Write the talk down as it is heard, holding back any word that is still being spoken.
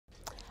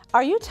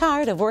Are you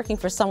tired of working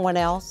for someone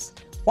else?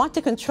 Want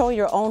to control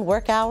your own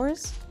work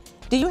hours?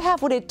 Do you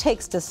have what it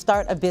takes to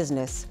start a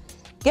business?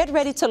 Get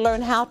ready to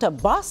learn how to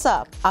boss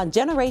up on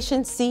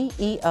Generation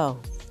CEO.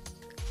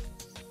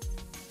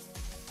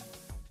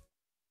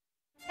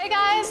 Hey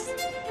guys,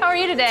 how are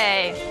you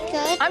today?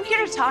 Good. I'm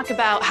here to talk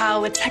about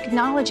how with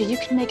technology you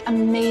can make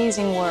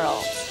amazing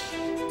worlds.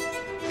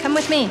 Come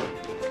with me.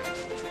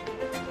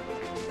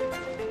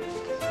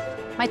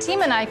 My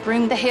team and I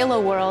bring the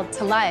Halo world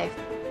to life.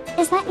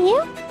 Is that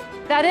you?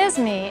 That is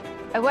me.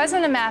 I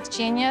wasn't a math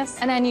genius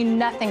and I knew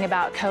nothing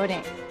about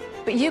coding.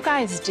 But you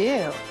guys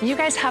do. You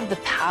guys have the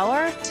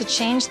power to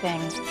change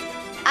things.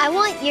 I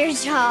want your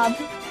job.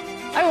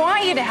 I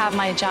want you to have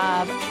my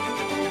job.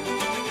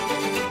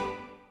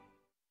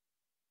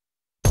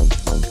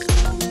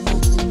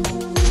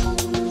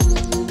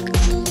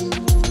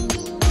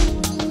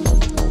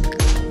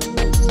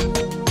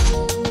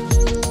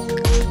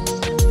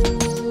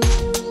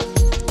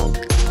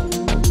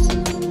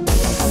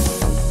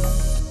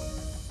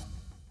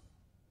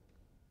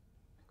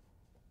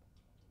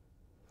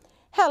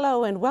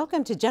 Hello and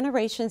welcome to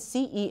Generation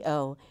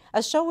CEO,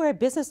 a show where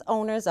business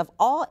owners of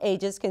all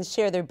ages can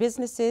share their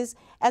businesses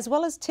as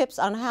well as tips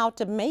on how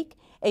to make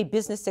a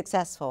business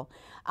successful.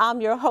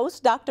 I'm your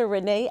host, Dr.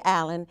 Renee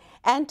Allen,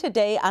 and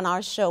today on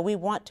our show we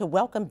want to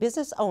welcome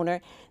business owner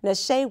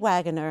Nashay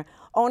Wagoner,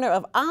 owner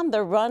of On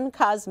the Run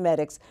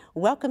Cosmetics.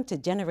 Welcome to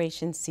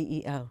Generation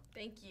CEO.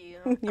 Thank you.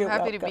 I'm happy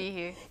welcome. to be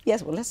here.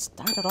 Yes, well, let's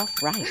start it off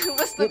right.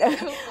 What's the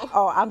bell?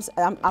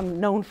 Oh, I'm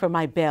known for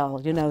my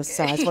bell, you know, okay.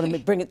 So I just want to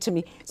bring it to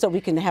me so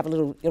we can have a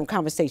little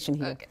conversation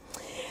here. Okay.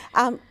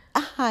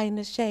 Hi,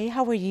 Nashay,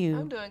 how are you?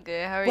 I'm doing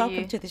good. How are Welcome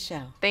you? Welcome to the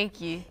show. Thank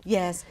you.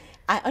 Yes,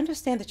 I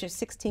understand that you're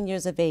 16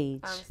 years of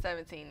age. I'm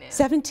 17 now.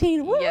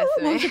 17? Woo! Yes,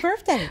 ma'am. When's your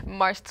birthday?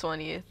 March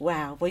 20th.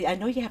 Wow. Well, I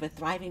know you have a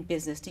thriving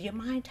business. Do you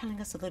mind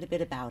telling us a little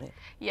bit about it?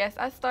 Yes,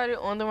 I started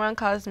On the Run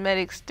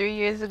Cosmetics 3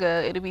 years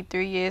ago. It'll be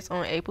 3 years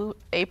on April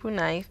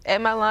 9th.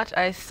 At my launch,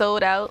 I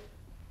sold out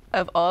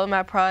of all of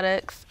my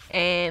products,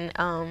 and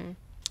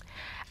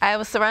I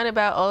was surrounded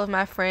by all of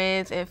my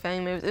friends and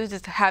family members. It was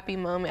just a happy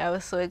moment. I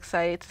was so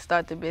excited to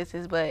start the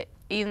business, but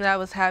even though I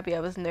was happy, I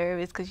was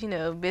nervous because, you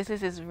know,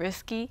 business is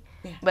risky,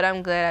 yeah. But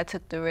I'm glad I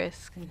took the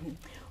risk. Mm-hmm.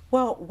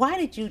 Well, why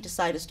did you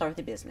decide to start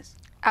the business?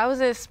 I was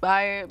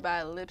inspired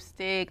by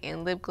lipstick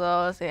and lip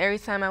gloss, and every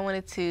time I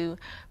wanted to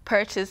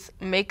purchase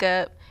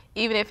makeup,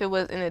 even if it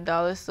was in a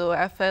dollar store,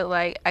 I felt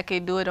like I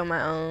could do it on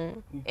my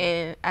own, mm-hmm.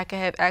 and I could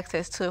have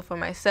access to it for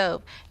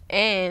myself.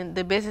 And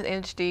the business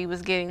industry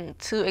was getting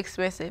too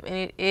expensive, and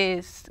it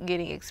is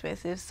getting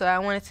expensive, so I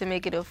wanted to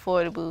make it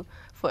affordable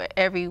for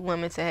every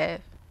woman to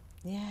have.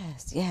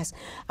 Yes, yes.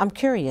 I'm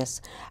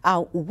curious,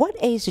 what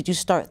age did you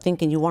start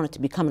thinking you wanted to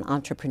become an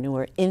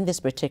entrepreneur in this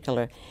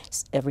particular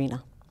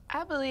arena?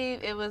 I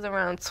believe it was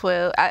around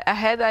 12. I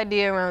had the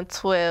idea around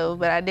 12,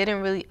 but I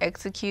didn't really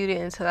execute it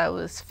until I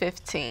was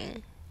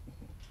 15.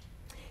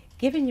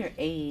 Given your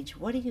age,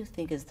 what do you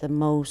think is the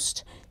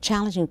most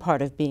challenging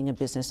part of being a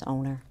business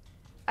owner?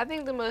 I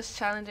think the most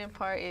challenging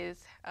part is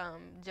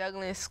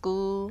juggling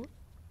school,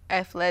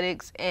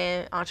 athletics,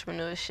 and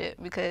entrepreneurship,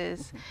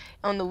 because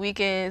on the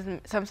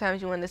weekends sometimes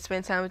you want to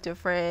spend time with your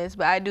friends,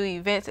 but I do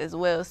events as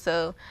well,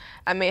 so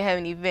I may have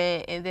an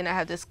event and then I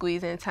have to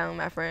squeeze in time with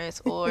my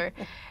friends, or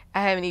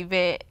I have an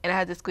event and I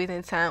have to squeeze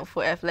in time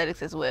for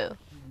athletics as well.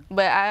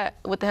 But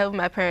with the help of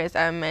my parents,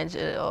 I manage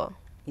it all.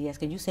 Yes,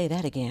 can you say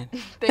that again?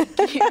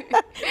 Thank you.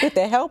 With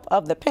the help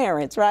of the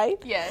parents, right?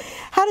 Yes.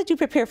 How did you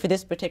prepare for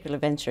this particular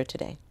venture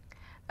today?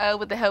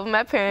 With the help of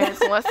my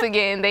parents, once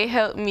again, they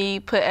helped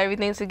me put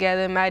everything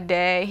together. My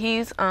dad,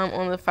 he's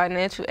on the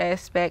financial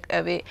aspect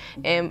of it,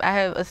 and I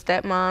have a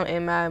stepmom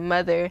and my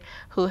mother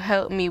who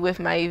helped me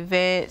with my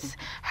events,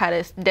 how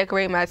to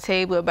decorate my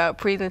table, about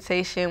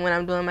presentation when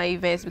I'm doing my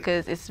events,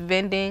 because it's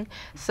vending,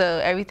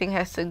 so everything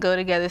has to go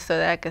together so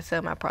that I can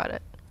sell my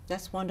product.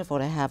 That's wonderful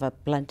to have a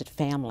blended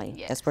family,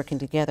 yes. That's working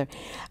together.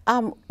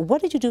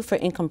 What did you do for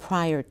income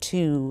prior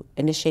to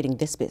initiating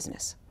this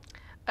business?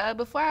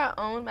 Before I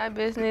owned my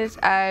business,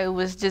 I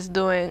was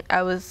doing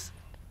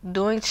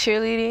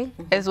cheerleading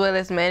as well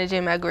as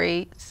managing my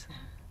grades.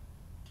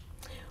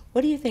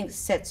 What do you think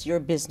sets your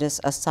business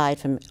aside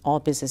from all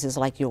businesses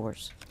like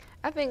yours?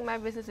 I think my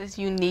business is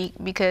unique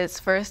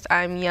because first,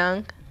 I'm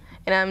young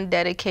and I'm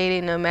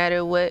dedicated. No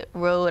matter what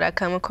road I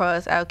come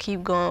across, I'll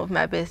keep going with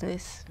my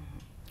business.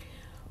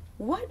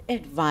 What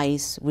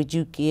advice would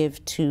you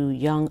give to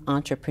young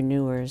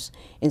entrepreneurs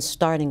in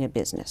starting a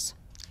business?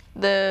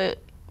 The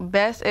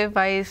best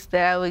advice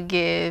that I would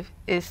give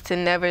is to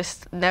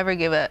never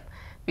give up,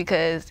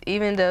 because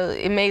even though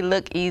it may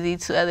look easy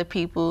to other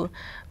people,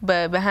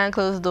 but behind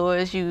closed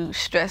doors you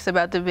stress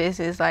about the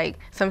business. Like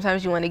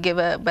sometimes you want to give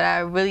up, but I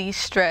really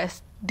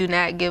stress do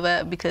not give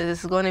up, because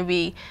it's going to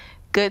be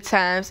good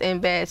times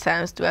and bad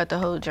times throughout the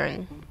whole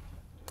journey.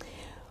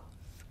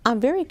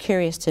 I'm very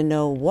curious to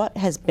know what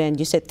has been,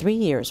 you said 3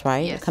 years,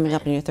 right? Yes. Coming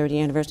up on your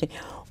 30th anniversary.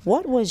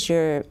 What was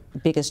your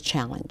biggest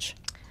challenge?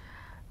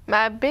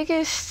 My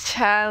biggest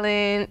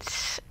challenge,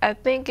 I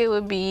think it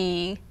would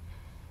be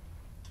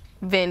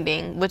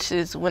vending, which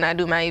is when I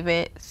do my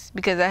events,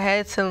 because I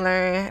had to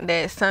learn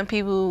that some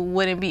people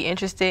wouldn't be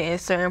interested in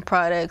certain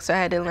products, so I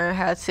had to learn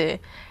how to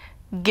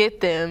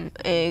get them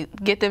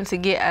to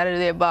get out of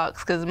their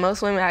box, because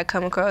most women I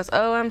come across,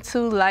 oh, I'm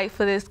too light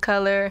for this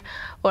color,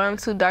 or I'm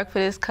too dark for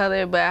this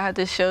color, but I have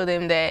to show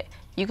them that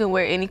you can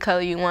wear any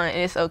color you want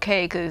and it's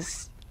okay,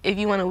 because if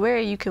you want to wear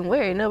it, you can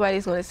wear it.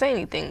 Nobody's going to say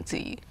anything to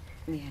you.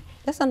 Yeah.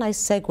 That's a nice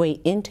segue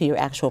into your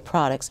actual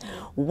products.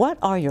 What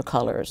are your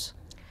colors?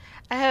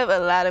 I have a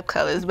lot of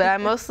colors, but I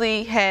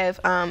mostly have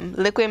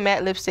liquid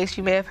matte lipsticks.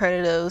 You may have heard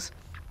of those.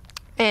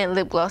 And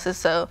lip glosses.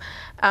 So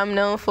I'm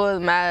known for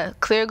my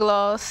clear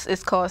gloss.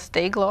 It's called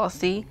Stay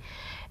Glossy.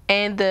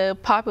 And the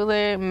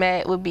popular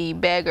matte would be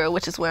Bad Girl,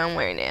 which is what I'm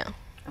wearing now.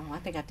 Oh, I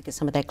think I have to get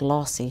some of that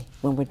glossy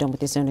when we're done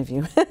with this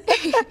interview.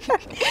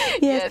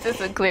 Yes,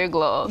 it's a clear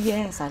gloss.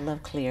 Yes, I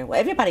love clear. Well,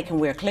 everybody can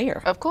wear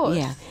clear. Of course.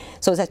 Yeah.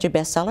 So is that your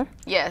best seller?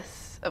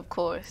 Yes, of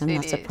course. I'm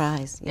not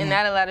surprised. Yeah. And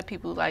not a lot of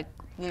people like,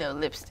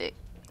 lipstick,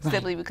 Right.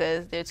 simply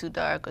because they're too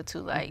dark or too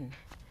light.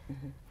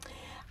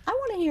 I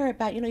want to hear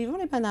about, you've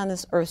only been on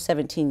this earth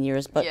 17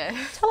 years, but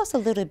tell us a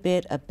little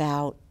bit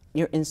about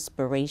your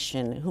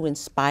inspiration. Who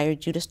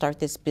inspired you to start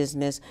this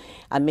business?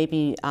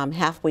 Maybe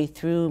halfway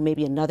through,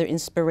 maybe another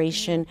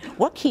inspiration.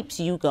 What keeps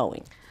you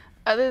going?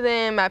 Other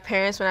than my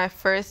parents, when I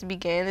first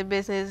began the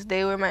business,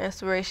 they were my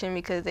inspiration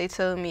because they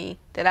told me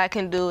that I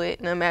can do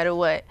it no matter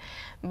what.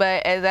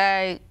 But as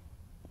I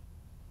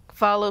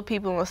follow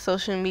people on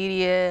social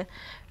media,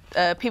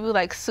 people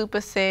like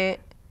Super Scent,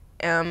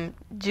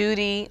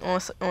 Judy on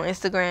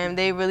Instagram,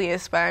 they really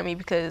inspire me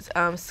because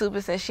Super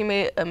Scent, she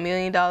made $1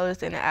 million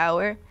in an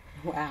hour.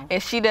 Wow.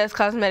 And she does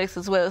cosmetics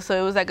as well, so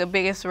it was like a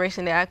big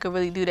inspiration that I could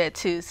really do that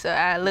too. So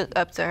I look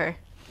up to her.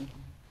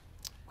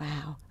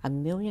 Wow,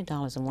 $1 million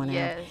in 1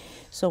 hour.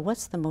 So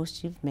what's the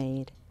most you've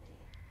made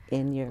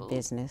in your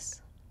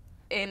business?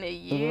 In a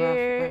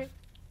year?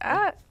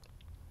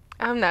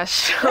 I'm not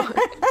sure.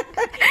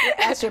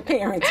 Ask your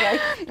parents, right?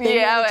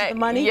 Yeah, the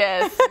money?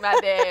 Yes,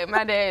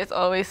 my dad is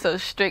always so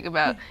strict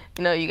about,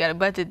 you got to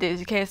budget this,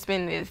 you can't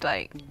spend this,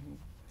 like.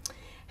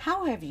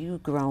 How have you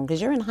grown?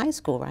 Because you're in high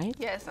school, right?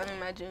 Yes, I'm in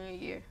my junior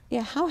year.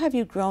 Yeah, how have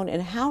you grown,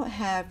 and how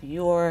have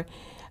your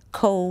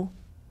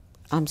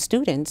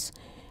students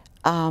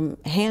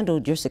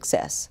handled your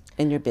success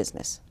in your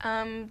business?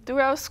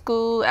 Throughout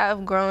school,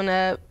 I've grown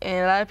up,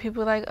 and a lot of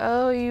people are like,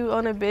 oh, you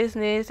own a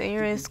business and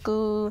you're in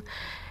school.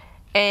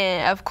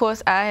 And of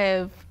course, I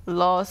have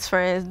lost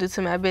friends due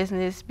to my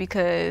business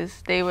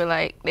because they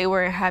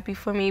weren't happy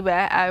for me,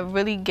 but I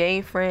really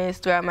gained friends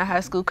throughout my high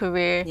school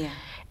career. Yeah.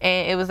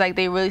 And it was like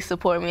they really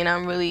support me, and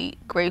I'm really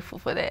grateful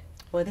for that.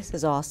 Well, this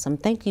is awesome.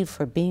 Thank you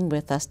for being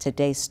with us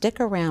today. Stick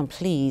around,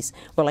 please.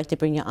 We'd like to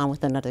bring you on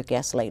with another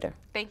guest later.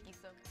 Thank you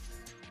so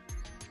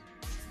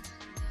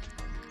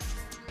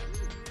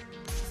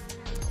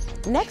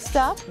much. Next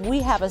up, we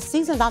have a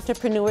seasoned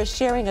entrepreneur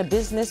sharing a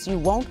business you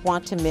won't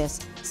want to miss.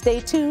 Stay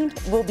tuned.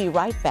 We'll be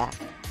right back.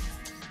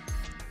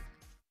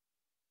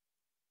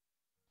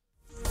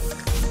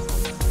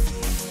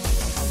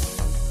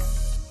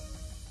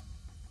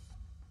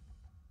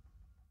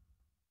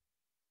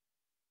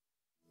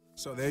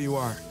 So there you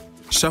are,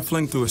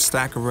 shuffling through a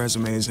stack of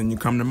resumes, and you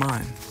come to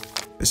mine.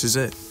 This is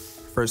it,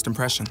 first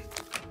impression,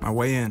 my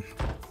way in.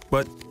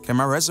 But can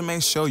my resume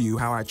show you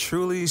how I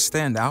truly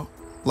stand out?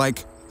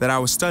 Like that I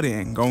was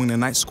studying, going to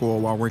night school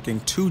while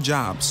working 2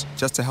 jobs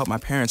just to help my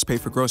parents pay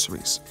for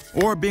groceries.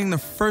 Or being the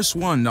first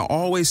one to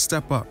always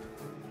step up.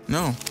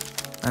 No,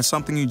 that's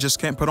something you just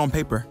can't put on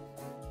paper.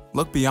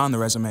 Look beyond the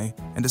resume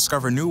and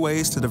discover new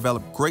ways to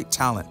develop great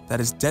talent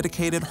that is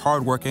dedicated,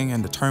 hardworking,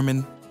 and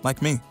determined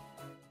like me.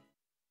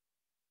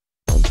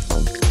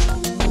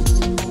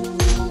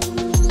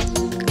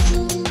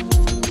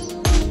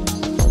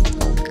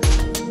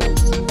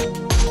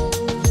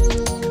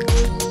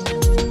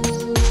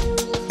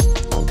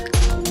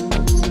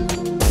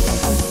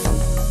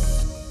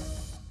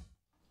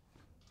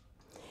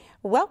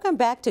 Welcome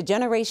back to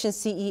Generation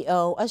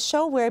CEO, a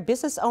show where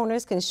business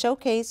owners can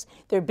showcase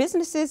their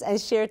businesses and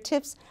share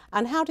tips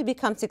on how to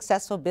become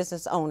successful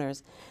business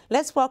owners.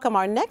 Let's welcome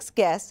our next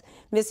guest,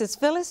 Mrs.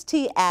 Phyllis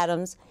T.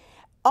 Adams,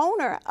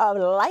 owner of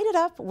Light It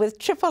Up with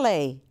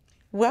AAA.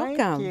 Welcome.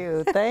 Thank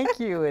you. Thank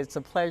you. It's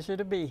a pleasure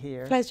to be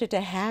here. Pleasure to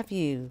have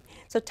you.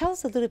 So tell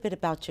us a little bit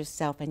about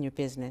yourself and your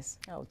business.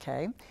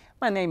 Okay.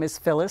 My name is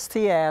Phyllis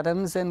T.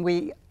 Adams,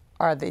 and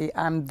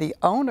I'm the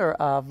owner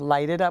of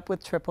Light It Up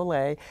with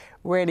AAA.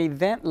 We're an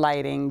event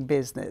lighting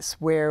business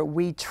where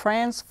we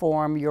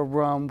transform your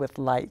room with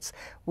lights.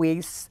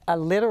 We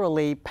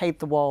literally paint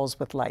the walls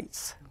with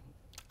lights.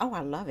 Oh, I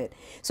love it.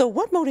 So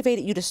what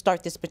motivated you to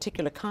start this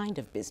particular kind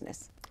of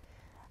business?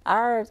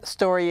 Our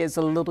story is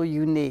a little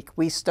unique.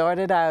 We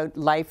started out,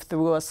 life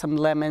threw us some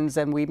lemons,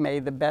 and we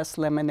made the best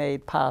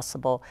lemonade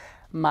possible.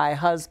 My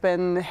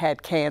husband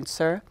had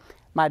cancer.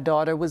 My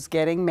daughter was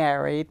getting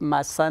married.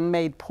 My son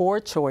made poor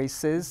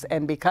choices,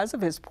 and because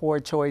of his poor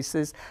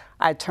choices,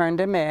 I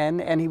turned him in,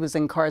 and he was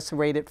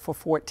incarcerated for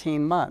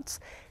 14 months.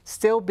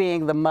 Still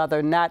being the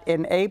mother, not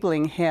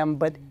enabling him,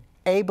 but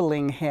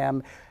abling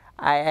him,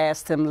 I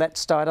asked him, let's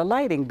start a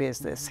lighting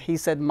business. He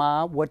said,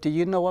 Ma, what do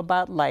you know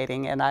about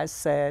lighting? And I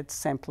said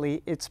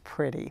simply, it's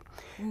pretty.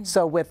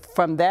 So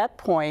from that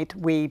point,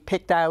 we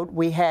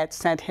had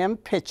sent him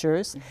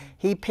pictures.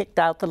 He picked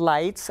out the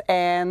lights,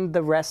 and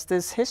the rest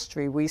is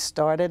history. We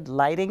started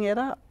lighting it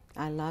up.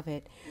 I love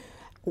it.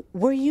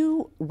 Were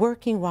you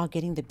working while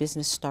getting the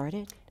business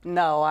started?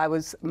 No,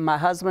 my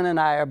husband and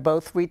I are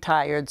both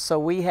retired, so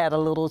we had a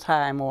little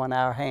time on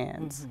our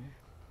hands.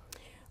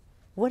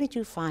 What did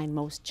you find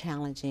most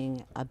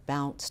challenging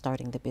about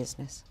starting the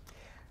business?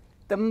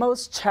 The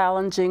most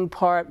challenging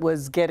part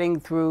was getting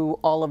through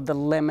all of the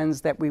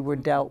lemons that we were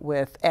dealt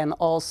with, and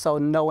also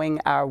knowing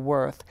our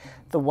worth.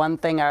 The one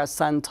thing our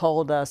son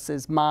told us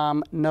is,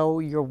 Mom, know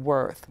your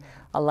worth.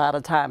 A lot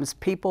of times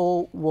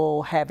people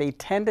will have a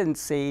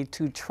tendency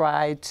to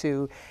try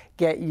to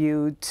get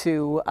you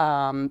to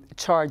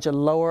charge a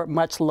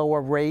much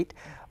lower rate,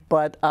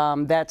 but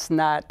that's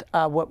not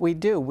what we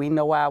do. We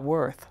know our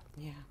worth.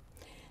 Yeah.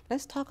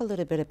 Let's talk a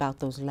little bit about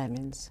those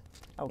lemons,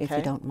 if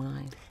you don't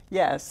mind.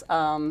 Yes.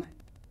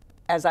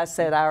 As I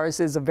said, ours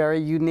is a very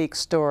unique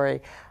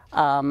story.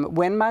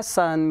 When my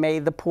son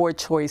made the poor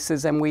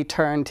choices and we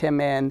turned him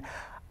in,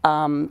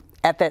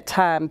 at that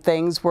time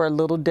things were a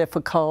little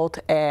difficult,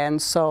 and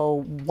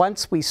so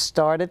once we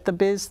started the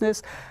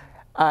business,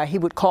 he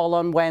would call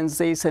on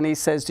Wednesdays and he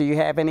says, do you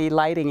have any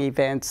lighting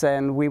events?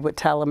 And we would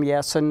tell him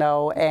yes or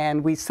no,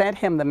 and we sent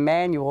him the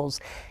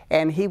manuals,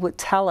 and he would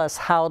tell us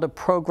how to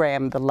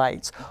program the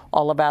lights.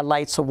 All of our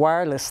lights are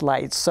wireless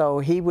lights, so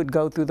he would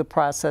go through the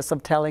process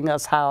of telling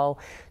us how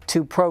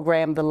to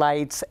program the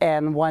lights,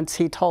 and once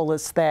he told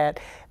us that,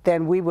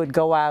 then we would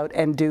go out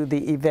and do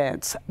the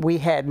events. We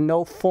had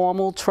no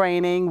formal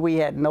training, we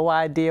had no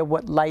idea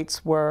what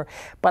lights were,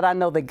 but I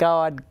know that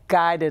God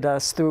guided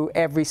us through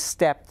every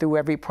step, through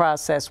every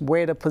process,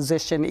 where to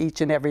position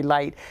each and every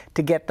light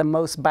to get the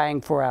most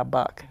bang for our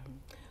buck.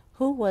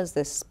 Who was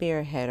the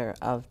spearheader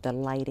of the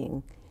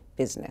lighting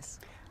business?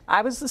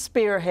 I was the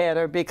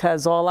spearheader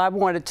because all I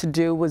wanted to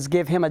do was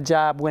give him a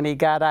job when he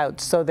got out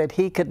so that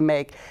he could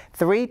make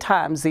 3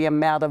 times the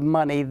amount of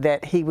money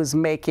that he was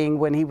making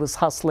when he was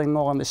hustling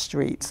on the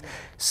streets.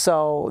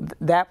 So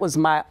that was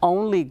my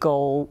only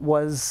goal,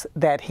 was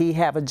that he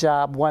have a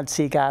job once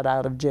he got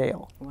out of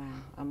jail. Wow,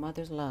 a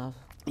mother's love.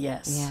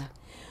 Yes. Yeah.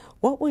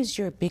 What was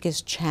your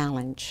biggest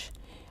challenge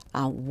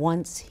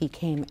once he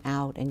came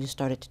out and you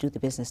started to do the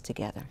business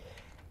together?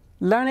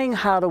 Learning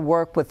how to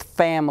work with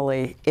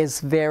family is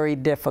very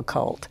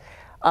difficult.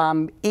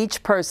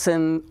 Each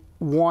person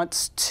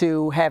wants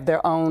to have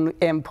their own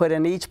input,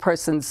 and each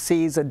person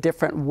sees a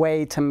different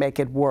way to make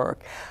it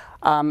work.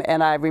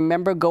 And I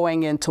remember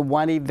going into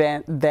one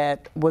event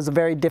that was a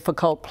very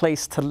difficult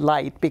place to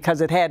light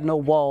because it had no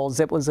walls.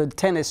 It was a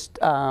tennis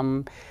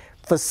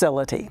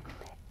facility.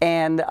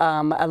 And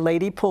a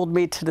lady pulled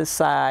me to the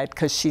side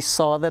because she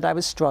saw that I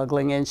was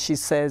struggling, and she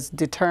says,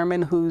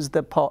 determine who's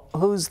the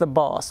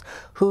boss,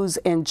 who's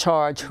in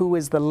charge, who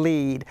is the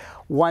lead.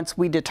 Once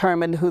we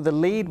determined who the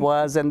lead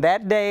was, and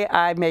that day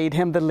I made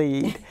him the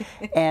lead,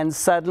 and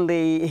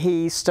suddenly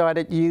he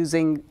started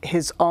using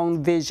his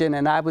own vision,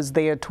 and I was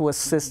there to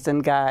assist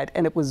and guide,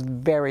 and it was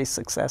very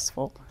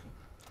successful.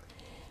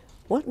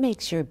 What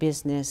makes your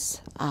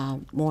business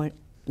more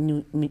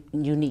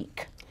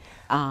unique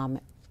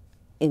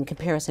in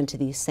comparison to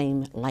these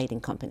same lighting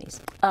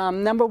companies?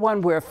 Number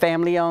one, we're a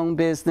family-owned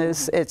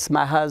business. It's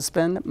my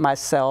husband,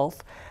 myself,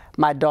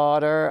 my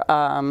daughter.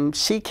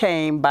 She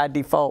came by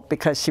default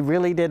because she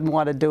really didn't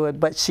want to do it,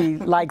 but she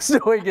likes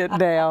doing it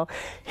now.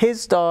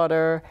 His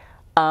daughter,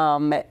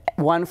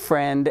 one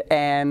friend,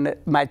 and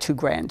my 2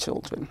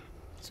 grandchildren.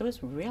 So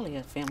it's really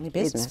a family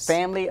business. It's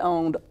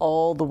family-owned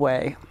all the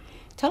way.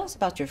 Tell us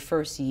about your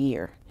first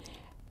year.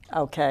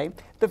 Okay.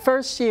 The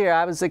first year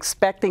I was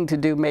expecting to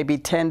do maybe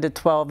 10 to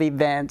 12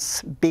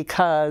 events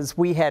because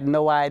we had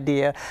no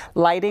idea.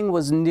 Lighting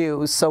was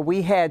new, so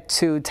we had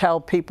to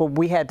tell people,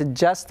 we had to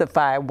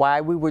justify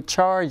why we were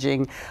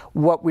charging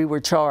what we were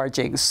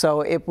charging.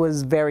 So it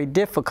was very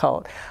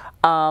difficult.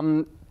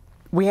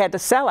 We had to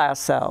sell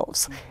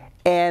ourselves.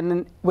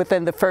 And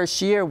within the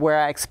first year, where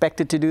I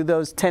expected to do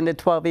those 10 to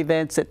 12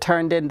 events, it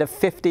turned into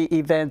 50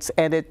 events,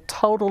 and it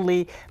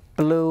totally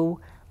blew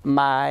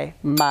my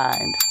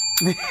mind.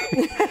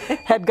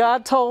 Had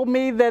God told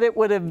me that it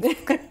would have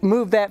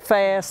moved that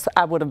fast,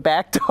 I would have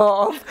backed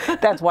off.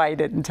 That's why he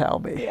didn't tell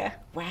me. Yeah.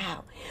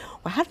 Wow.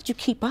 Well, how did you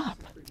keep up?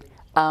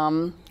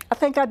 I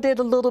think I did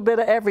a little bit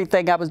of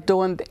everything I was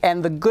doing,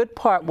 and the good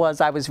part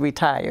was I was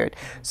retired.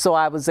 So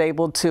I was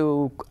able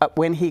to,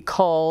 when he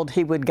called,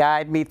 he would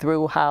guide me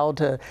through how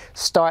to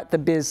start the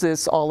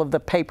business, all of the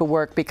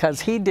paperwork, because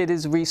he did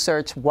his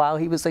research while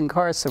he was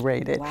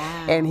incarcerated.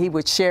 Wow. And he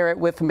would share it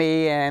with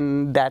me,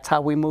 and that's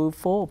how we moved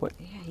forward.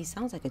 Yeah, he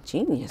sounds like a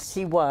genius.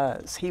 He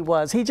was. He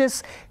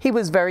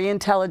was very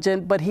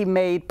intelligent, but he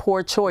made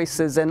poor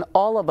choices, and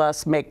all of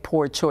us make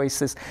poor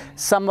choices.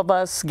 Some of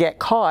us get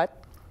caught,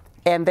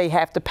 and they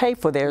have to pay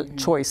for their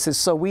choices.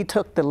 So we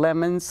took the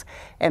lemons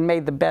and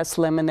made the best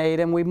lemonade,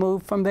 and we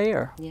moved from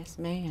there. Yes,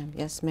 ma'am.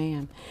 Yes,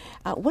 ma'am.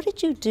 What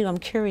did you do, I'm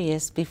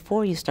curious,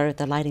 before you started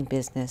the lighting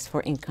business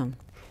for income?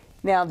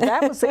 Now,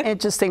 that was the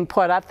interesting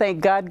part. I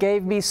think God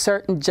gave me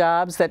certain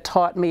jobs that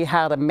taught me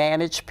how to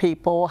manage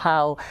people,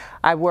 how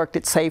I worked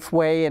at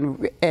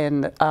Safeway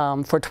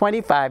and for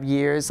 25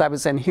 years. I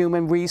was in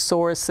human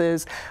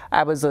resources.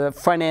 I was a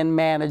front-end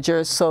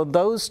manager. So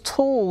those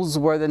tools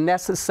were the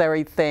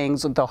necessary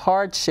things, the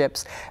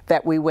hardships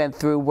that we went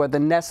through were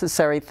the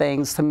necessary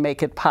things to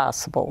make it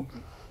possible.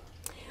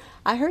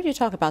 I heard you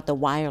talk about the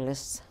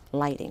wireless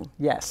lighting.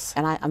 Yes.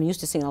 And I'm used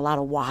to seeing a lot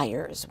of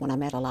wires when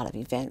I'm at a lot of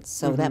events,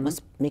 so that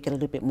must make it a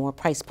little bit more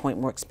price point,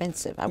 more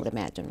expensive, I would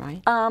imagine,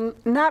 right?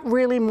 Not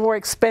really more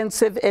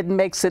expensive. It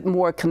makes it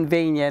more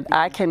convenient.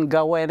 I can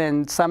go in,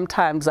 and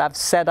sometimes I've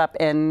set up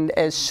in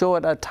as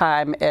short a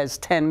time as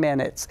 10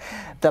 minutes.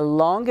 The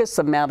longest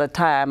amount of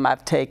time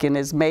I've taken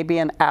is maybe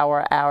an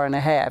hour, hour and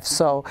a half.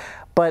 So,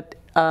 but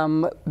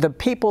the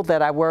people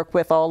that I work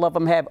with, all of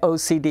them have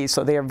OCD,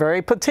 so they're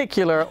very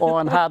particular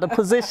on how to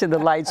position the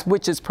lights,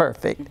 which is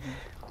perfect.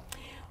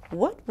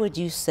 What would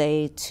you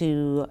say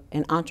to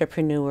an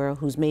entrepreneur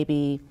who's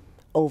maybe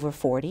over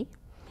 40,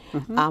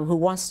 who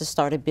wants to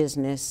start a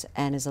business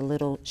and is a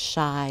little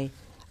shy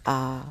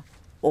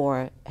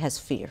or has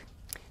fear?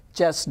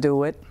 Just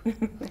do it.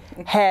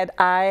 Had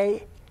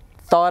I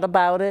thought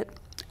about it,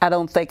 I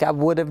don't think I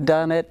would have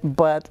done it,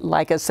 but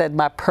like I said,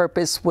 my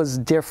purpose was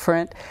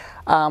different.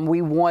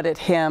 We wanted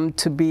him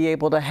to be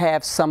able to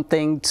have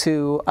something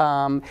to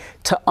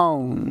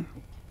own,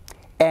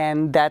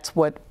 and that's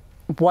what,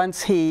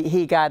 once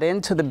he got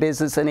into the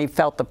business and he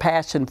felt the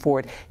passion for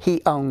it,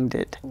 he owned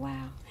it.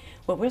 Wow.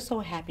 Well, we're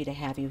so happy to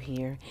have you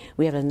here.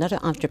 We have another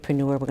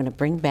entrepreneur we're going to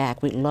bring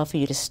back. We'd love for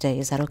you to stay.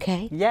 Is that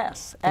okay?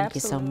 Yes, Thank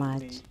you so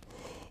much.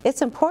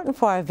 It's important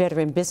for our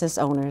veteran business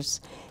owners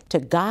to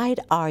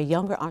guide our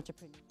younger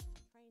entrepreneurs.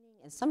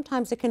 And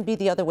sometimes it can be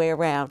the other way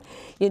around.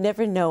 You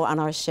never know on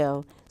our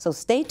show. So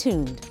stay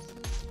tuned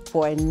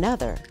for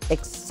another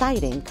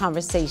exciting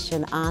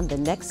conversation on the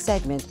next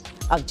segment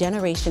of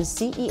Generation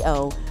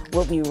CEO.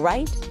 We'll be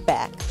right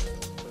back.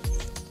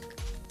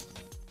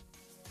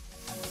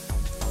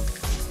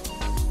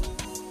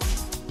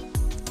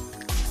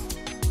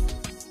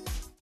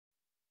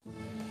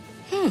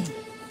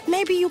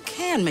 Maybe you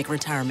can make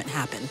retirement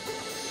happen.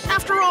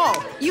 After all,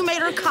 you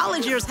made her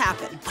college years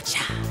happen.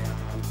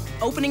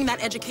 Opening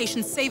that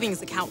education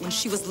savings account when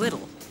she was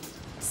little.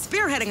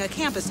 Spearheading a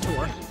campus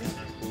tour.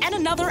 And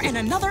another, and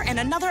another, and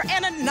another,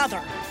 and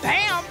another.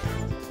 Bam!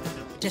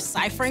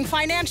 Deciphering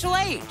financial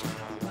aid.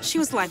 She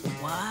was like,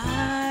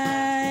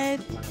 what?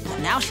 Well,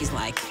 now she's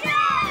like,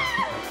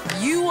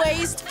 you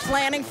aced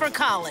planning for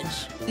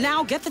college.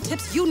 Now get the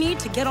tips you need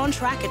to get on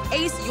track at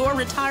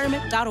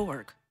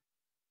aceyourretirement.org.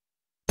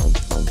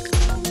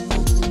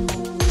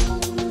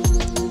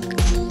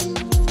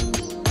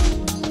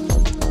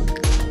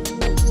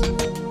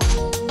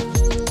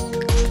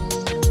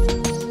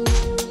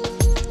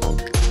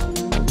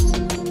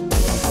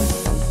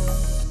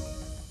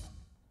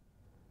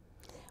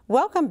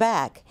 Welcome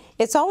back.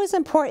 It's always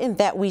important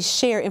that we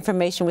share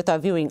information with our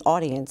viewing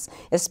audience,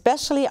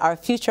 especially our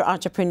future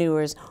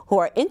entrepreneurs who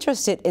are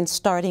interested in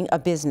starting a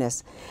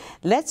business.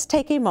 Let's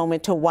take a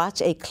moment to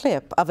watch a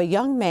clip of a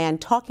young man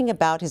talking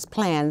about his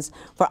plans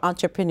for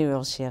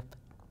entrepreneurship.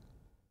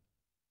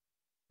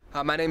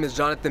 My name is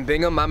Jonathan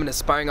Bingham. I'm an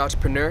aspiring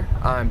entrepreneur.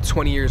 I'm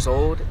 20 years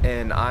old,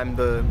 and I'm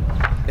the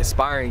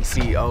aspiring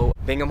CEO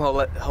of Bingham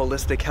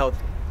Holistic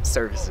Health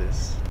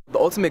Services. The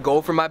ultimate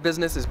goal for my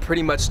business is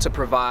pretty much to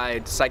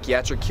provide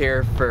psychiatric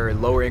care for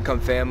lower income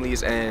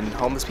families and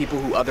homeless people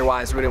who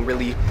otherwise wouldn't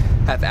really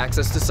have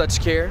access to such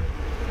care.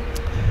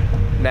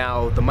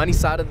 Now, the money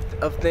side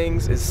of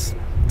things is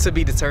to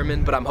be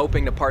determined, but I'm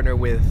hoping to partner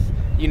with,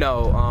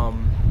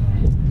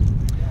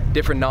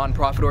 different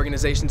nonprofit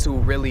organizations who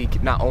really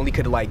not only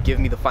could give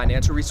me the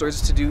financial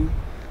resources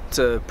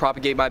to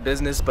propagate my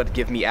business, but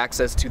give me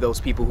access to those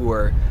people who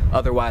are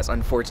otherwise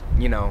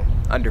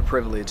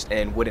underprivileged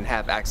and wouldn't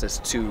have access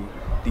to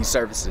these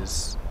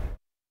services.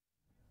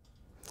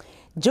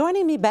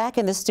 Joining me back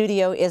in the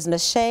studio is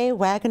Renee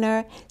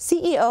Wagoner,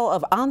 CEO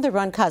of On the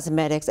Run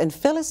Cosmetics, and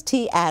Phyllis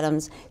T.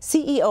 Adams,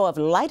 CEO of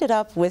Light It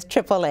Up with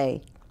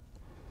AAA.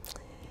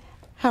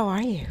 How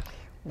are you?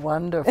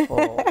 Wonderful.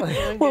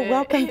 Well,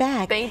 welcome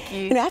back. Thank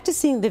you. After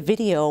seeing the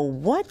video,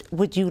 what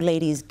would you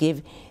ladies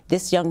give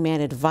this young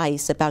man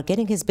advice about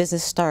getting his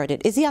business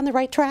started? Is he on the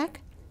right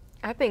track?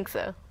 I think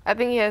so. I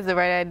think he has the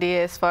right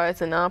idea as far as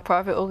the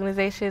nonprofit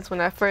organizations.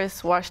 When I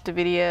first watched the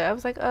video, I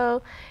was like,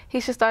 oh, he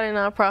should start a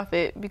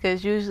nonprofit,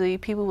 because usually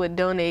people would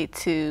donate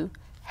to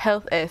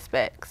health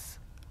aspects.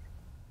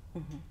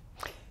 Mm-hmm.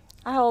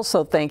 I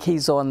also think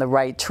he's on the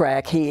right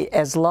track.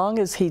 As long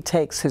as he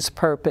takes his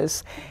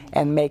purpose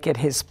and make it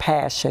his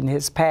passion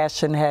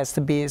has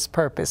to be his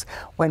purpose.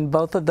 When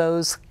both of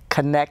those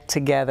connect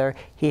together,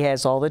 he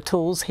has all the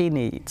tools he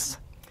needs.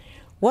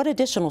 What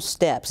additional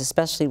steps,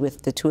 especially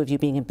with the two of you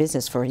being in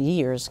business for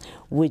years,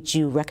 would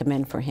you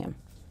recommend for him?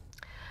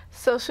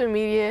 Social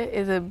media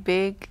is a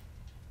big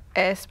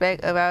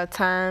aspect of our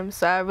time,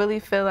 so I really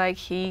feel like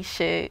he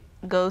should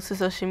go to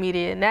social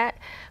media not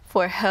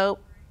for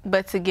help,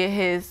 but to get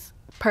his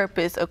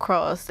purpose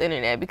across the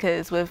internet,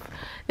 because with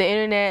the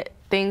internet,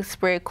 things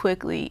spread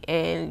quickly,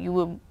 and you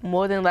would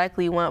more than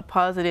likely want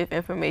positive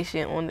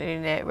information on the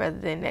internet rather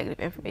than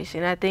negative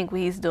information. I think what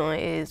he's doing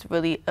is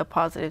really a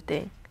positive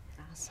thing.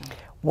 Awesome.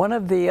 One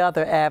of the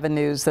other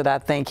avenues that I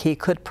think he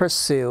could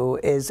pursue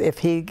is if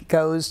he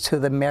goes to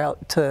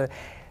the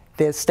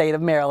state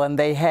of Maryland,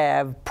 they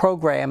have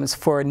programs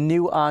for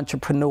new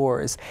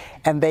entrepreneurs,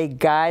 and they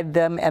guide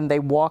them and they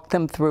walk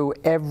them through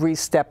every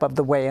step of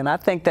the way. And I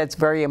think that's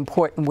very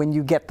important when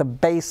you get the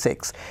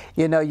basics.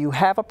 You know, you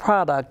have a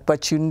product,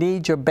 but you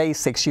need your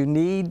basics. You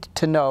need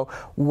to know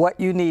what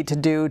you need to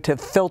do to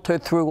filter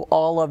through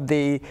all of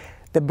the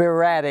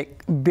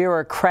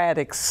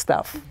bureaucratic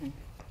stuff. Mm-hmm.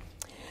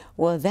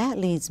 Well, that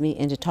leads me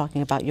into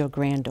talking about your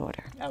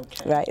granddaughter.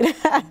 Okay. Right?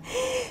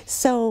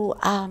 So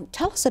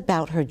tell us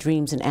about her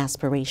dreams and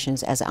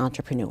aspirations as an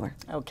entrepreneur.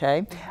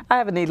 Okay. I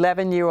have an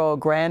 11-year-old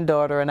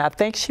granddaughter, and I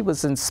think she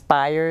was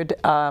inspired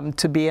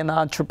to be an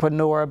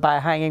entrepreneur by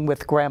hanging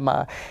with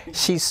Grandma.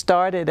 She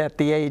started at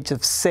the age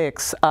of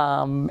 6,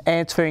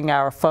 answering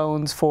our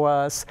phones for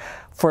us,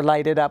 for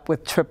Light It Up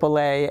with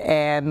AAA,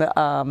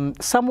 and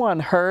someone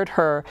heard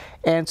her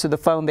answer the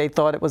phone. They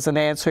thought it was an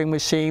answering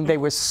machine. They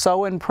were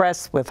so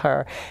impressed with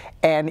her.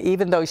 And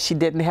even though she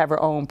didn't have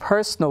her own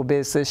personal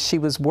business, she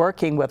was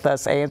working with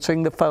us,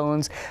 answering the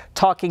phones,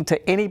 talking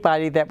to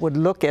anybody that would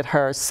look at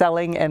her,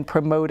 selling and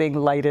promoting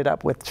Light It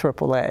Up with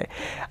AAA.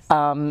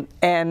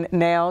 And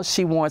now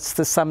she wants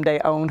to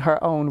someday own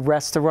her own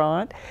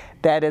restaurant.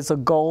 That is a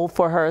goal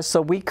for her.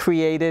 So we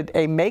created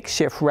a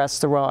makeshift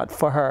restaurant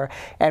for her,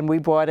 and we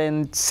brought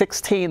in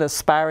 16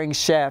 aspiring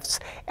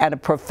chefs and a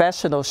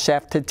professional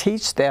chef to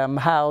teach them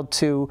how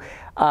to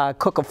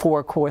cook a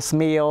 4-course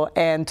meal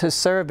and to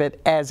serve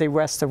it as a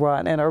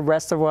restaurant. And our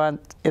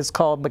restaurant is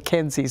called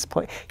Kenzie's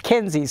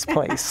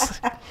Place.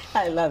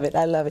 I love it.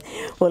 I love it.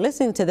 Well,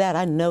 listening to that,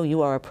 I know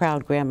you are a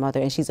proud grandmother,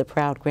 and she's a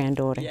proud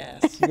granddaughter.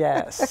 Yes,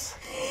 yes.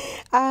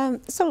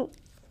 So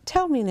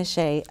tell me,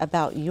 Nisha,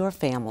 about your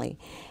family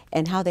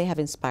and how they have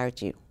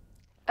inspired you.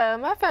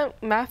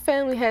 My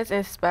family has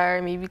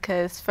inspired me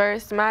because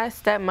first, my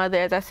stepmother,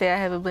 as I said, I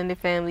have a blended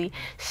family.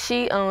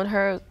 She owned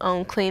her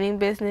own cleaning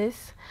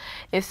business.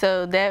 And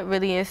so that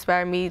really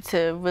inspired me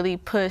to really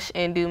push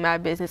and do my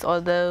business.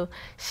 Although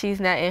she's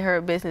not in her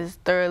business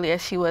thoroughly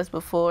as she was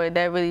before,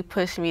 that really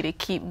pushed me to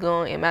keep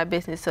going in my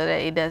business so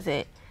that it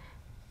doesn't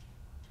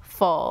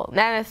fall.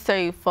 Not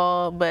necessarily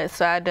fall, but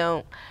so I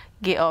don't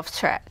get off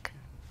track.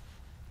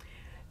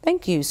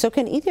 Thank you. So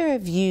can either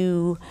of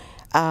you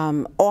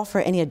offer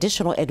any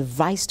additional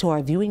advice to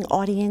our viewing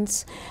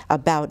audience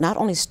about not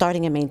only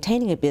starting and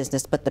maintaining a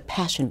business, but the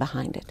passion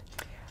behind it?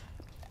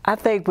 I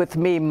think with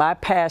me, my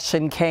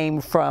passion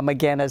came from,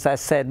 again, as I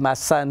said, my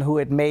son who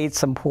had made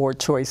some poor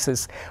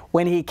choices.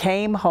 When he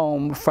came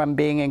home from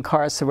being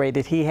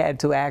incarcerated, he had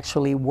to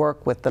actually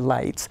work with the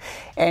lights.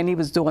 And he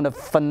was doing a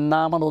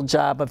phenomenal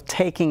job of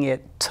taking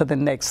it to the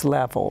next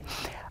level.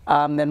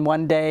 Then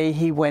one day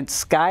he went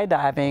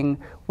skydiving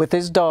with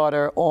his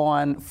daughter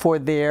for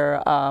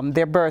their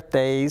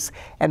birthdays.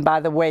 And by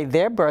the way,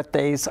 their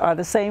birthdays are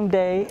the same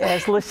day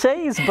as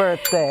Lachey's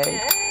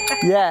birthday.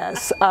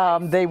 Yes,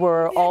 they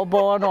were all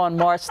born on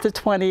March the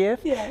 20th.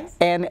 Yes.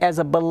 And as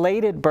a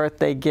belated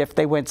birthday gift,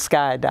 they went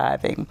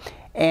skydiving.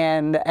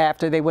 And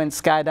after they went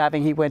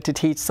skydiving, he went to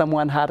teach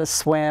someone how to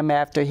swim.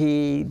 After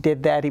he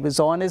did that, he was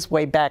on his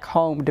way back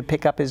home to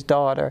pick up his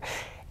daughter.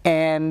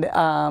 And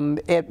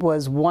it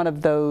was one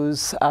of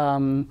those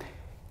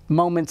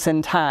moments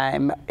in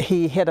time.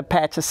 He hit a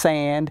patch of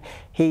sand,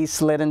 he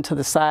slid into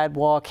the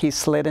sidewalk, he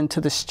slid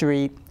into the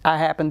street. I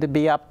happened to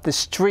be up the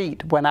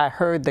street when I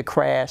heard the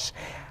crash.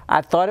 I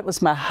thought it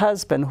was my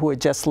husband who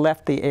had just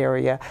left the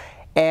area,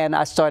 and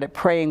I started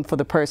praying for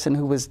the person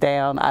who was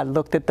down. I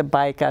looked at the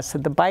bike, I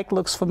said, the bike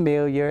looks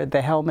familiar,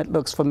 the helmet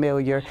looks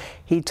familiar.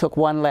 He took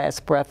one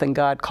last breath and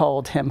God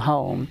called him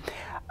home.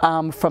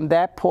 From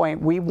that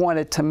point, we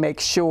wanted to make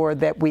sure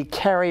that we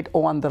carried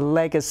on the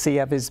legacy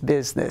of his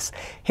business.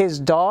 His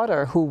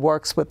daughter, who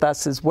works with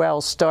us as well,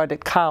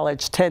 started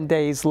college 10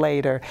 days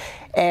later.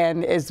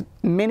 And as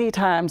many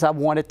times I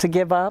wanted to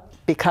give up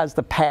because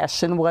the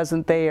passion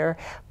wasn't there,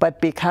 but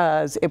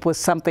because it was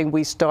something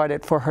we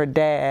started for her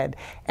dad.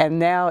 And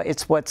now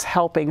it's what's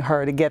helping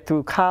her to get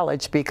through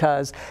college,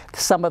 because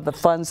some of the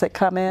funds that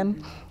come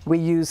in, we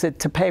use it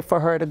to pay for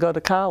her to go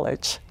to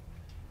college.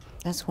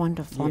 That's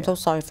wonderful. Yeah. I'm so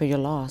sorry for your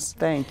loss.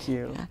 Thank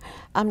you.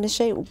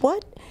 Nisha,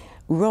 what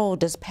role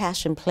does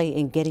passion play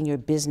in getting your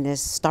business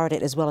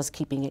started as well as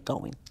keeping it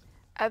going?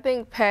 I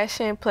think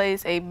passion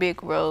plays a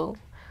big role.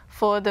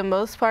 For the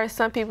most part,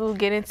 some people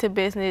get into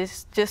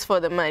business just for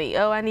the money.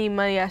 Oh, I need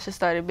money, I should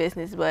start a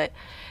business. But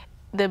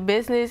the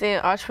business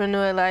and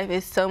entrepreneur life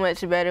is so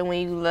much better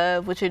when you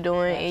love what you're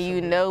doing. Absolutely. And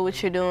you know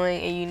what you're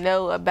doing, and you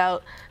know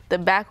about the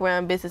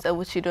background business of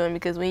what you're doing.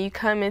 Because when you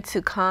come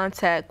into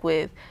contact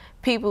with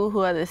people who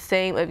are the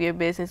same of your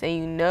business and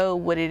you know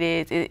what it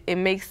is, it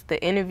makes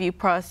the interview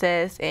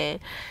process and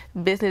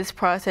business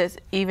process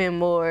even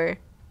more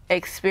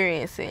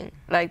experiencing.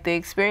 Like the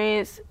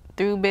experience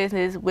through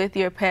business with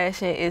your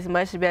passion is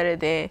much better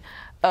than,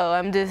 oh,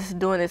 I'm just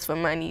doing this for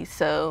money,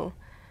 so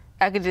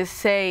I could just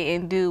say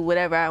and do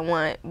whatever I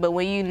want. But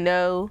when you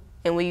know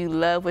and when you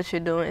love what you're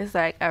doing, it's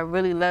like, I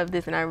really love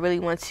this and I really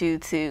want you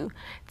to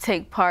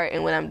take part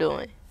in what I'm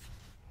doing.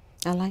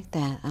 I like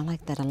that. I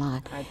like that a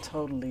lot. I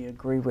totally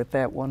agree with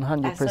that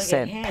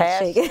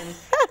 100%.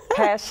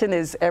 Passion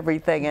is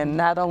everything, and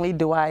not only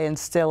do I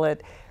instill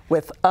it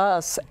with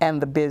us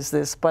and the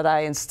business, but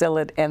I instill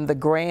it in the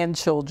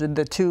grandchildren,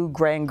 the 2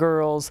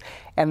 grandgirls,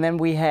 and then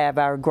we have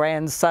our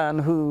grandson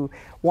who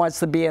wants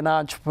to be an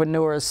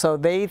entrepreneur. So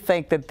they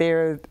think that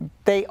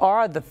they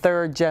are the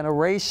 3rd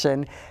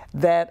generation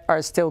that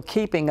are still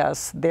keeping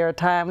us. There are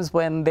times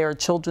when there are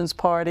children's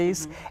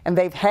parties, and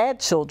they've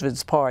had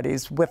children's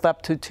parties with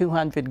up to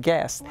 200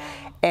 guests.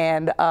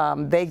 And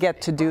they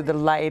get to do the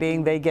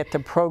lighting, they get to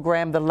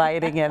program the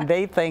lighting, and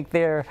they think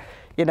they're,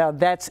 you know,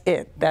 that's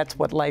it. That's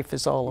what life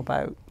is all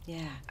about.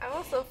 Yeah. I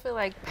also feel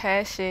like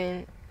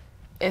passion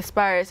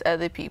inspires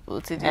other people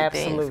to do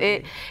Absolutely.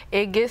 things.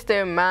 It gets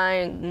their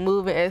mind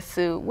moving as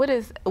to what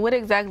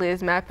exactly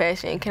is my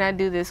passion, and can I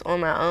do this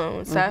on my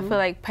own? So I feel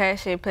like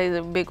passion plays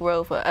a big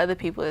role for other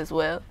people as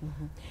well.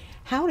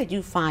 How did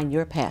you find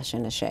your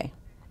passion, Ashay?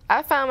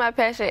 I found my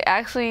passion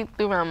actually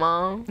through my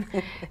mom.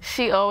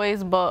 She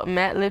always bought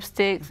matte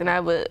lipsticks, and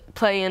I would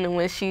play in them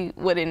when she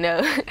wouldn't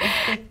know.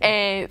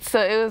 And so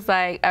it was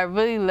like, I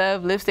really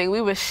love lipstick. We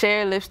would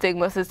share lipstick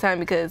most of the time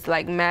because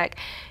like MAC,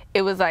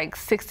 it was like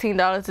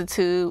 $16 a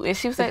tube, and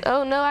she was like,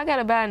 oh no, I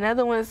gotta buy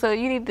another one, so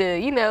you need to,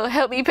 you know,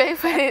 help me pay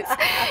for this.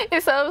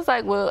 And so I was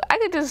like, well, I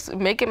could just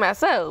make it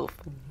myself.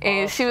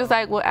 And she was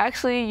like, well,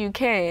 actually you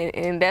can,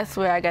 and that's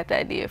where I got the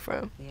idea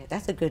from. Yeah,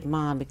 that's a good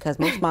mom, because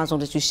most moms don't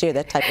let you share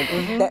that type of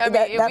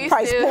that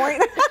price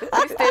point.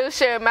 We still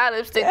share my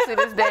lipstick to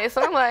this day,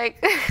 so I'm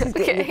like, she's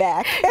getting it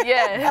back.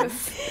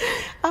 Yes.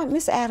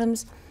 Miss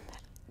Adams,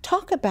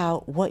 talk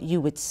about what you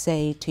would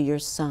say to your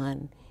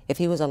son if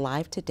he was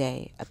alive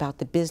today about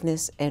the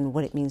business and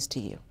what it means to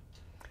you.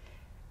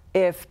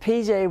 If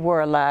PJ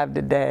were alive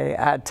today,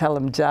 I'd tell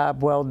him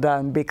job well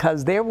done,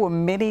 because there were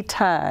many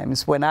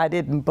times when I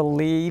didn't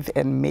believe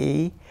in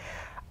me.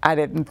 I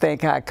didn't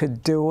think I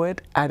could do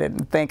it. I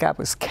didn't think I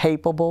was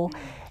capable.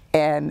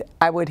 And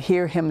I would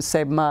hear him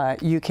say, Ma,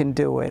 you can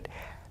do it.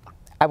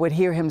 I would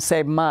hear him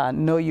say, Ma,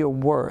 know your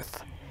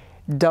worth.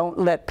 Don't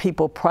let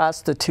people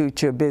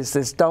prostitute your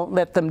business. Don't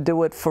let them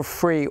do it for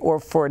free or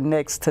for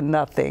next to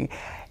nothing.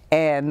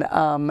 And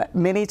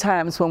many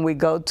times when we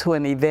go to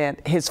an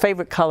event, his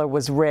favorite color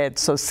was red.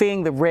 So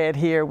seeing the red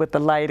here with the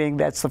lighting,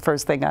 that's the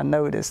first thing I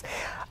noticed.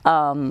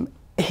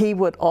 He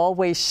would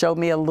always show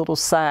me a little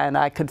sign.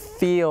 I could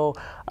feel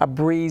a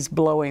breeze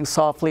blowing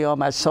softly on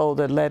my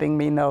shoulder, letting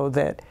me know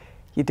that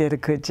you did a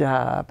good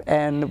job.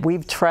 And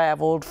we've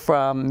traveled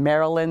from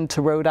Maryland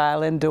to Rhode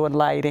Island doing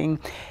lighting.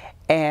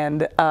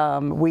 And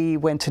we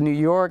went to New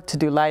York to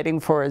do lighting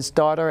for his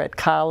daughter at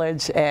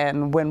college.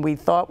 And when we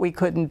thought we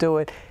couldn't do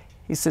it,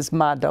 he says,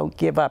 Ma, don't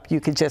give up. You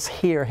could just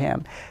hear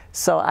him.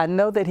 So I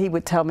know that he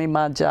would tell me,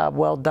 my job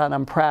well done,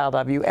 I'm proud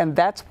of you. And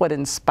that's what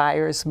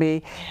inspires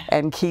me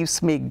and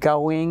keeps me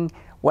going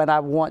when I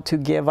want to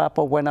give up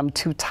or when I'm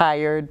too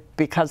tired,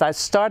 because I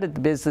started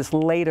the business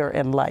later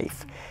in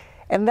life.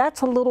 And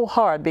that's a little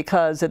hard,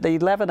 because at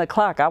 11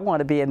 o'clock, I want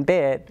to be in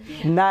bed,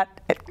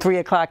 not at 3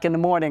 o'clock in the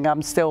morning,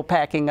 I'm still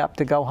packing up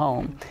to go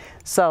home.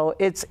 So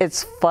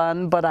it's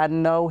fun, but I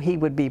know he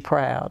would be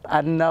proud.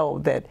 I know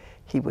that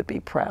he would be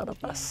proud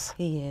of us.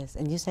 He is.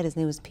 And you said his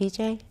name was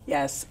PJ?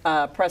 Yes,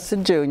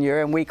 Preston Jr.,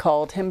 and we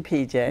called him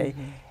PJ.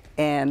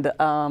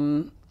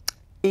 And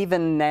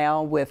even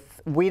now,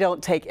 we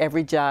don't take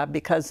every job,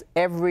 because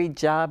every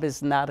job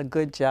is not a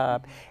good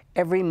job.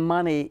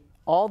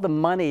 All the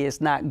money is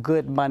not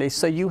good money,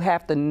 so you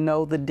have to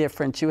know the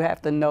difference. You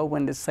have to know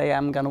when to say,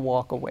 I'm going to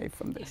walk away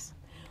from this.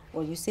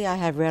 Well, you see I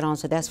have red on,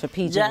 so that's for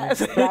PJ,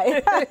 yes.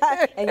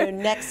 right? And your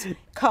next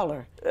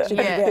color should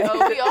be red.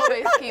 Oh, we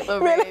always keep a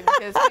red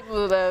because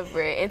people love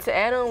red. And to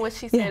add on what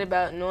she said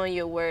about knowing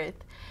your worth,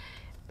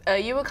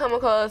 you will come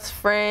across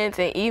friends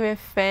and even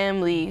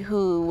family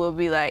who will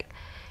be like,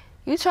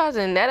 you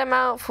charging that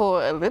amount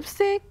for a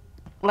lipstick?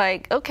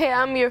 Like, okay,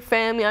 I'm your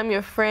family, I'm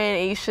your friend,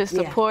 and you should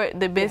support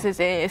the business,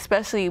 and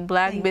especially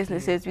Black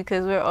businesses,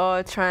 because we're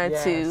all trying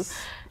to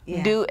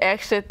do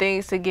extra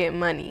things to get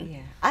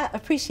money. I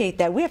appreciate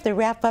that. We have to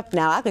wrap up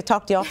now. I could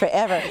talk to y'all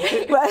forever.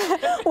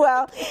 But,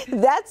 well,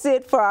 that's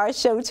it for our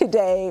show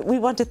today. We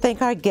want to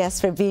thank our guests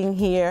for being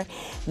here.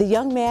 The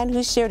young man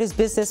who shared his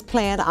business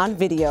plan on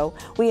video.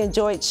 We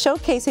enjoyed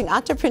showcasing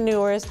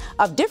entrepreneurs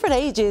of different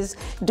ages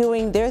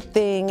doing their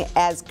thing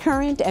as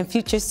current and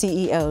future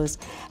CEOs.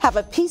 Have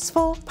a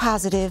peaceful,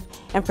 positive,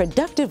 and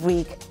productive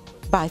week.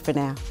 Bye for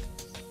now.